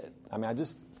see it. I mean, I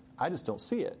just don't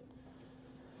see it.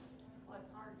 Well, it's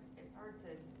hard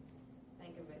to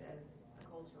think of it as a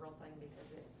cultural thing because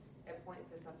it points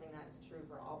to something that's true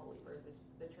for all believers.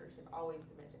 The church should always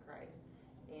submit to Christ,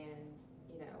 and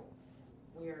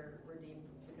we are redeemed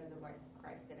because of what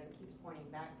Christ did, and it keeps pointing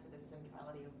back to the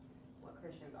centrality of what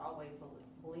Christians always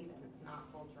believe in. It's not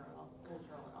cultural at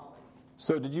all.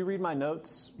 So, did you read my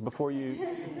notes before you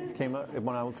came up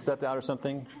when I stepped out or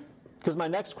something? Because my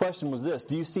next question was this: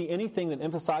 do you see anything that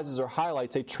emphasizes or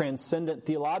highlights a transcendent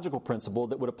theological principle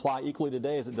that would apply equally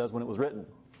today as it does when it was written?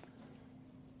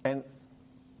 And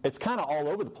it's kind of all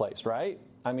over the place, right?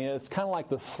 I mean, it's kind of like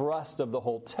the thrust of the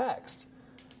whole text.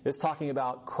 It's talking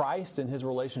about Christ and his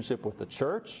relationship with the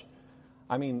church.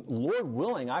 I mean, Lord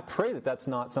willing, I pray that that's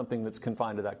not something that's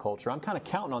confined to that culture. I'm kind of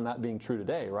counting on that being true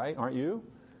today, right? Aren't you?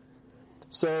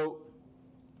 So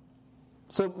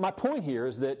my point here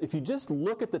is that if you just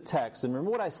look at the text, and remember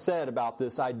what I said about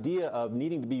this idea of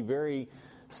needing to be very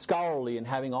scholarly and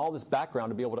having all this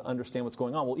background to be able to understand what's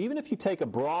going on. Well, even if you take a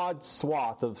broad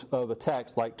swath of a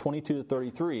text like 22 to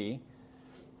 33,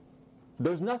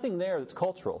 there's nothing there that's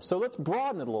cultural. So let's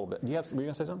broaden it a little bit. Were you going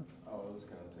to say something? Oh, I was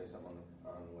going to say something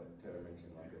on what Taylor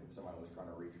mentioned, like if somebody was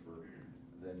trying to reach for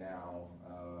the now,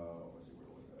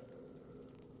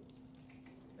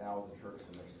 now as the church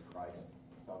submits to Christ,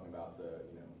 talking about the,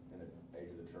 in the age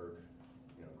of the church,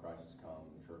 Christ has come,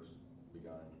 the church has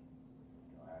begun,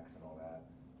 Acts and all that.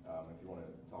 If you want to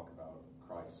talk about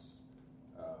Christ's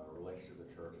relationship with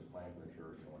the church, his plan for the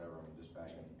church, and whatever, I mean, just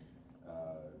back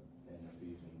in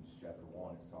Ephesians chapter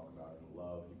 1, it's talking about in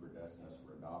love he predestined us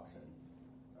for adoption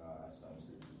as sons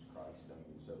through Jesus Christ. I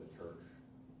mean, so the church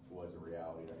was a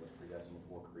reality that was predestined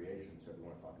before creation. So if you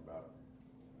want to talk about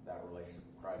that relationship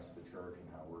with Christ, the church, and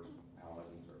how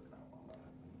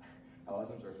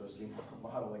husbands are supposed to be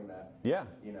modeling that. Yeah.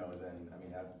 Then I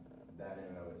mean that in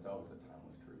and of itself is a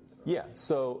timeless truth. So. Yeah.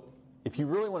 So if you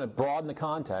really want to broaden the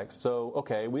context, so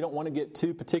okay, we don't want to get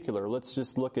too particular. Let's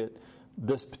just look at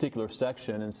this particular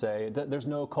section and say that there's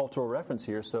no cultural reference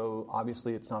here, so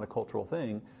obviously it's not a cultural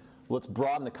thing. Let's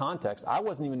broaden the context. I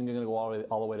wasn't even going to go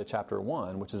all the way to chapter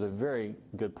 1, which is a very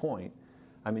good point.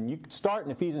 I mean, you could start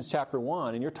in Ephesians chapter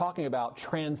 1, and you're talking about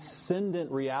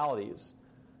transcendent realities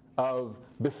of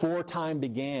before time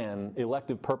began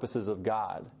elective purposes of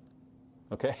God.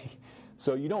 Okay?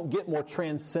 So you don't get more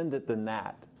transcendent than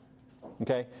that.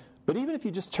 Okay? But even if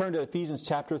you just turn to Ephesians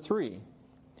chapter 3,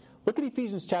 look at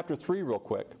Ephesians chapter 3 real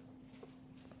quick.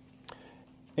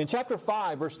 In chapter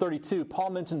 5, verse 32, Paul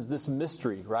mentions this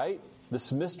mystery, right?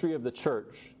 This mystery of the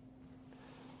church.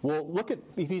 Well, look at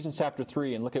Ephesians chapter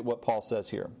 3 and look at what Paul says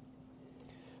here.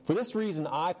 For this reason,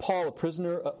 I, Paul, a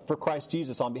prisoner for Christ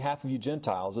Jesus, on behalf of you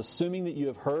Gentiles, assuming that you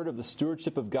have heard of the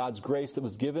stewardship of God's grace that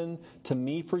was given to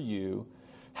me for you,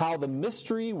 how the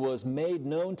mystery was made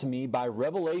known to me by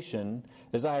revelation,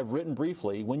 as I have written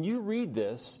briefly. When you read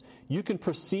this, you can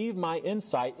perceive my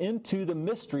insight into the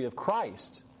mystery of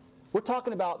Christ. We're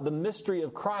talking about the mystery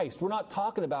of Christ. We're not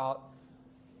talking about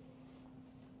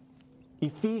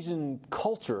Ephesian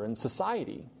culture and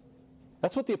society.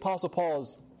 That's what the Apostle Paul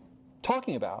is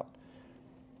talking about.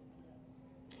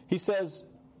 He says,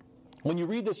 when you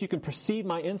read this, you can perceive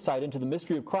my insight into the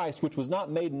mystery of Christ, which was not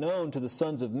made known to the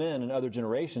sons of men in other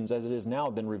generations, as it has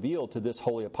now been revealed to this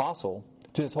holy apostle,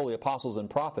 to his holy apostles and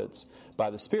prophets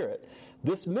by the Spirit.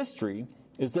 This mystery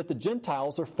is that the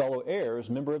Gentiles are fellow heirs,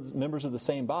 members of the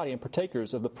same body, and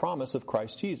partakers of the promise of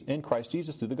Christ Jesus, in Christ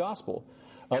Jesus through the gospel.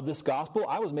 Of this gospel,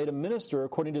 I was made a minister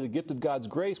according to the gift of God's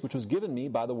grace, which was given me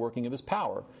by the working of his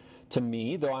power. To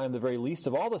me, though I am the very least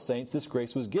of all the saints, this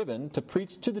grace was given to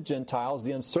preach to the Gentiles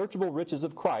the unsearchable riches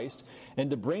of Christ and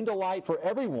to bring to light for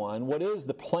everyone what is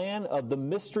the plan of the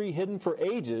mystery hidden for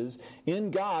ages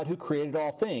in God who created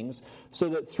all things, so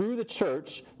that through the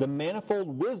church the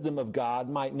manifold wisdom of God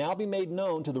might now be made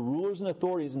known to the rulers and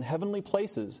authorities in heavenly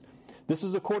places. This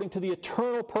is according to the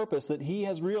eternal purpose that he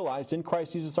has realized in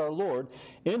Christ Jesus our Lord,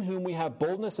 in whom we have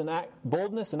boldness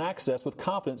and access with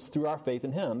confidence through our faith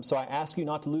in him. So I ask you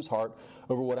not to lose heart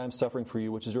over what I'm suffering for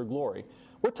you, which is your glory.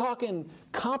 We're talking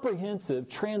comprehensive,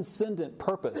 transcendent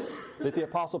purpose that the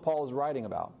Apostle Paul is writing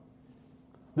about.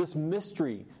 This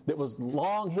mystery that was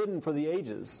long hidden for the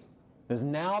ages is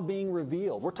now being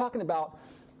revealed. We're talking about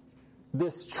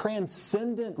this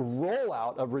transcendent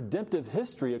rollout of redemptive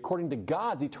history according to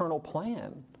God's eternal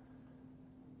plan.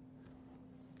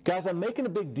 Guys, I'm making a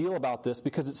big deal about this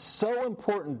because it's so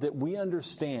important that we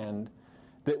understand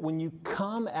that when you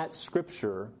come at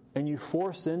Scripture and you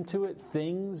force into it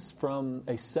things from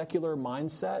a secular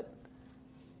mindset,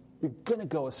 you're going to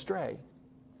go astray.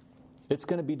 It's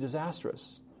going to be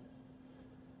disastrous.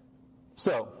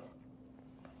 So,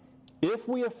 if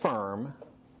we affirm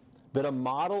that a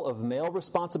model of male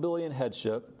responsibility and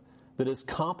headship that is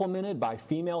complemented by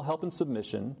female help and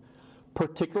submission,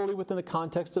 particularly within the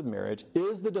context of marriage,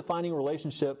 is the defining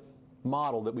relationship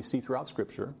model that we see throughout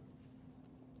Scripture.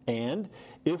 And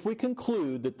if we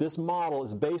conclude that this model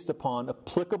is based upon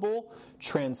applicable,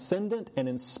 transcendent, and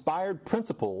inspired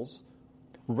principles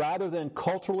rather than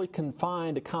culturally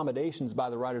confined accommodations by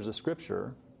the writers of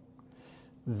Scripture,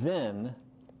 then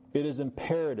it is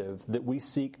imperative that we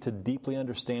seek to deeply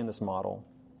understand this model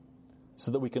so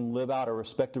that we can live out our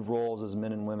respective roles as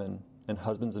men and women and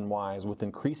husbands and wives with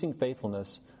increasing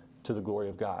faithfulness to the glory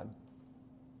of God.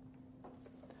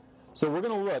 So we're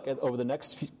going to look at over the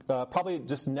next, probably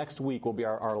just next week will be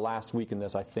our last week in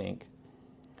this, I think.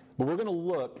 But we're going to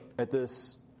look at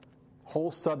this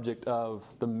whole subject of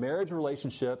the marriage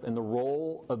relationship and the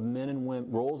roles of men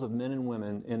and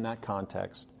women in that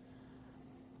context.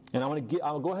 And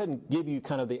I'll go ahead and give you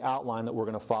kind of the outline that we're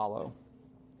going to follow.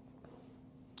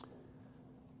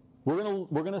 We're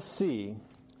going to see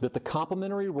that the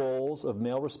complementary roles of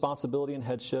male responsibility and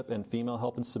headship and female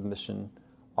help and submission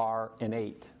are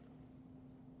innate.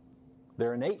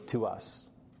 They're innate to us.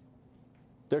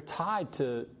 They're tied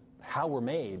to how we're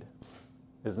made,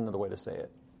 is another way to say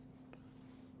it.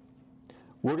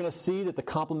 We're going to see that the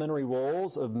complementary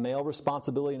roles of male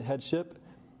responsibility and headship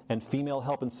and female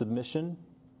help and submission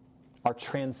are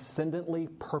transcendently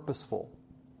purposeful.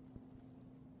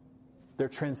 They're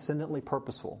transcendently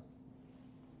purposeful.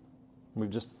 We've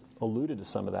just alluded to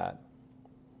some of that.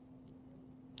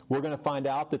 We're going to find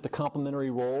out that the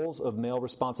complementary roles of male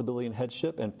responsibility and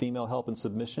headship and female help and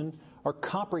submission are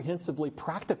comprehensively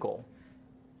practical.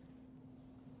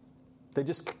 They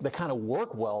kind of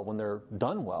work well when they're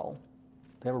done well.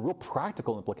 They have a real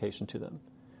practical implication to them.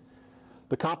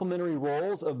 The complementary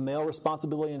roles of male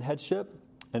responsibility and headship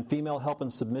and female help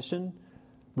and submission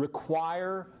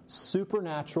require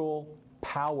supernatural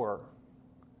power.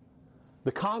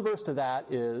 The converse to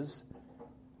that is,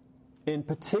 in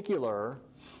particular,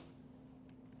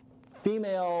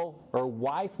 female or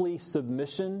wifely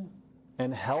submission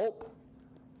and help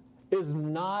is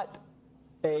not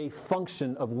a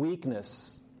function of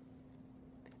weakness.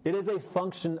 It is a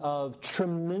function of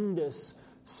tremendous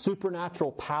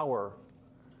supernatural power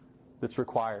that's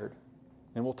required.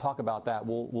 And we'll talk about that.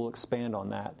 We'll expand on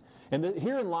that. And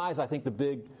herein lies, I think, the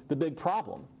big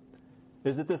problem,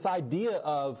 is that this idea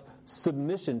of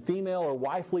submission, female or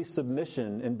wifely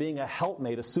submission, and being a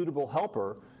helpmate, a suitable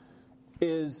helper,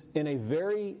 is in a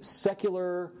very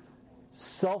secular,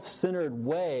 self-centered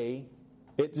way,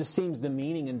 it just seems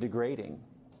demeaning and degrading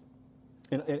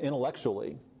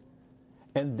intellectually.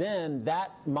 And then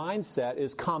that mindset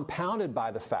is compounded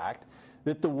by the fact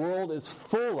that the world is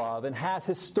full of, and has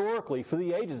historically for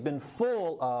the ages been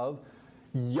full of,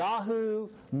 Yahoo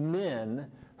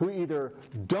men who either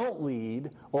don't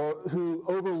lead or who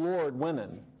overlord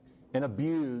women and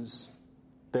abuse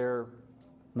their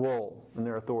role and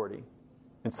their authority.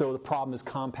 And so the problem is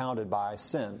compounded by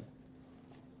sin.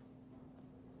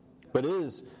 But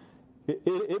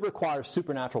it requires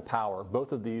supernatural power,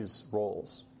 both of these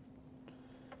roles.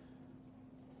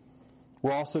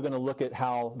 We're also going to look at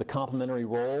how the complementary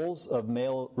roles of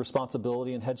male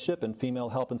responsibility and headship and female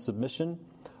help and submission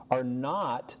are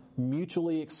not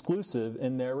mutually exclusive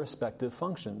in their respective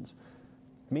functions.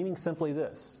 Meaning simply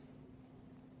this: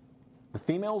 the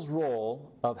female's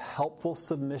role of helpful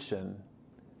submission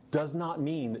does not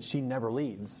mean that she never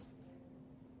leads.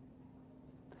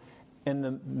 And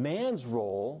the man's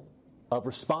role of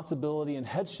responsibility and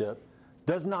headship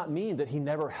does not mean that he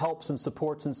never helps and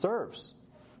supports and serves.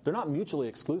 They're not mutually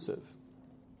exclusive.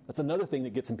 That's another thing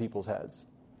that gets in people's heads.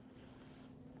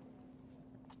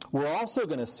 We're also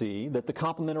going to see that the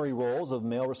complementary roles of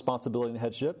male responsibility and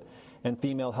headship and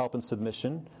female help and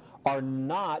submission are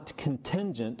not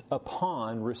contingent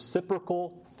upon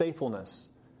reciprocal faithfulness.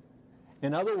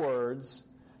 In other words,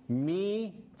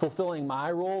 me fulfilling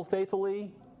my role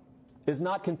faithfully is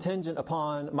not contingent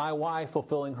upon my wife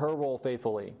fulfilling her role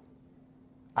faithfully.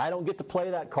 I don't get to play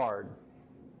that card.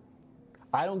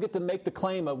 I don't get to make the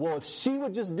claim of, well, if she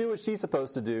would just do what she's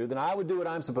supposed to do, then I would do what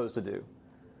I'm supposed to do.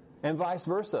 And vice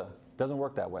versa. It doesn't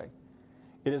work that way.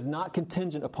 It is not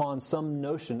contingent upon some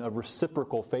notion of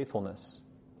reciprocal faithfulness.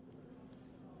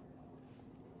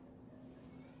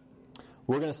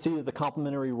 We're going to see that the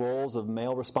complementary roles of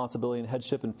male responsibility and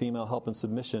headship and female help and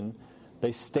submission,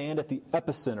 they stand at the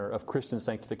epicenter of Christian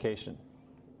sanctification.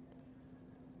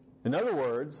 In other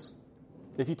words,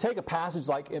 if you take a passage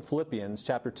like in Philippians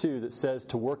chapter 2 that says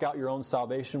to work out your own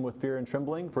salvation with fear and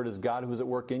trembling, for it is God who is at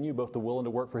work in you, both to will and to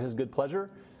work for His good pleasure.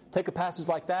 Take a passage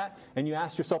like that and you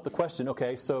ask yourself the question,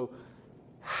 okay, so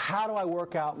how do I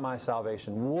work out my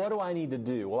salvation? What do I need to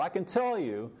do? Well, I can tell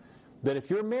you that if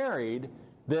you're married,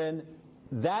 then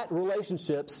that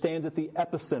relationship stands at the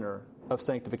epicenter of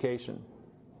sanctification.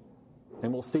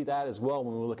 And we'll see that as well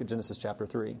when we look at Genesis chapter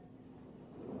 3.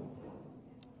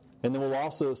 And then we'll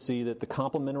also see that the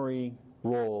complementary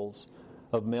roles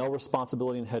of male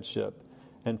responsibility and headship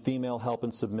and female help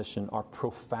and submission are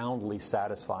profoundly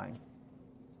satisfying.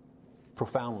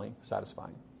 Profoundly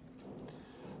satisfying.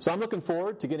 So I'm looking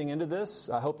forward to getting into this.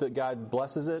 I hope that God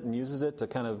blesses it and uses it to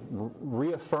kind of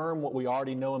reaffirm what we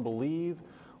already know and believe,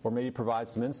 or maybe provide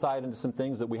some insight into some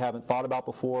things that we haven't thought about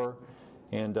before.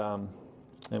 And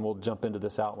we'll jump into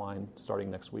this outline starting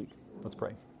next week. Let's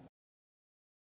pray.